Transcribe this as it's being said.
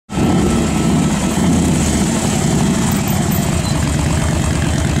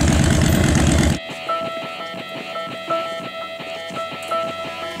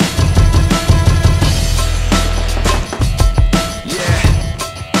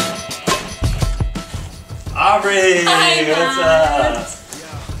Aubrey! Hi, What's Matt. up?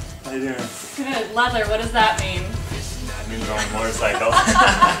 How you doing? Good. Leather, what does that mean? I mean going motorcycle.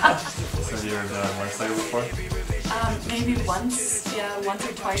 So have you ever done a motorcycle before? Maybe once, once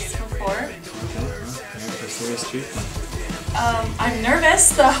or twice before. Okay. Maybe for serious treatment. I'm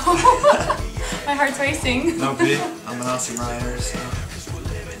nervous though. My heart's racing. No big. I'm an awesome rider, so.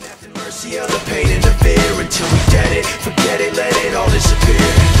 Mercy of the pain and the fear until we get it, forget it, let it all disappear.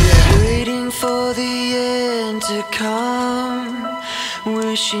 Waiting for the end to come,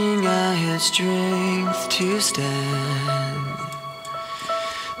 wishing I had strength to stand.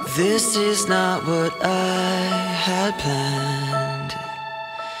 This is not what I had planned.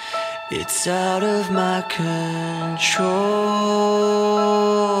 It's out of my control.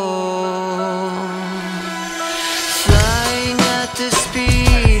 Flying at the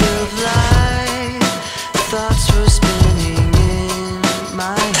speed of light, thoughts were spinning in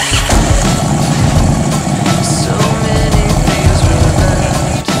my head. So many things were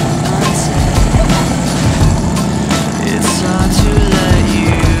left unsaid. It's hard to let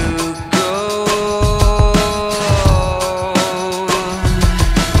you go.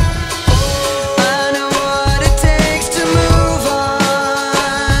 I know what it takes to move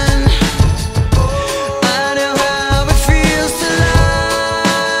on. I know how it feels to lie.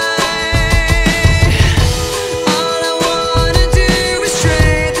 All I wanna do is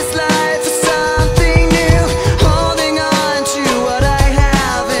trade this life for something new, holding on to what I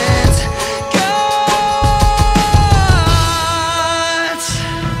haven't got.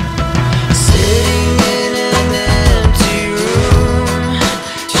 Sitting in an empty room,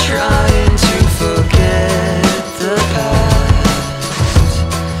 trying to forget the past.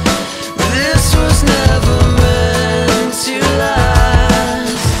 This was never meant to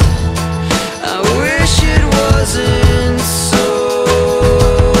last. I wish it wasn't so.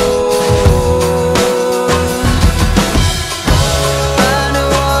 I know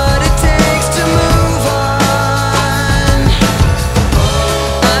what it takes to move on.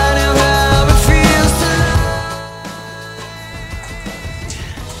 I know how it feels to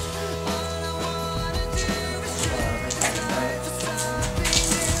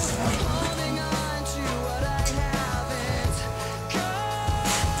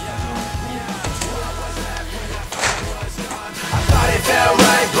thought it felt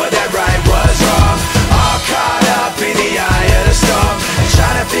right, but that right was wrong. All caught up in the eye of the storm, and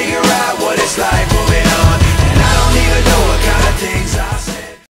trying to figure out what it's like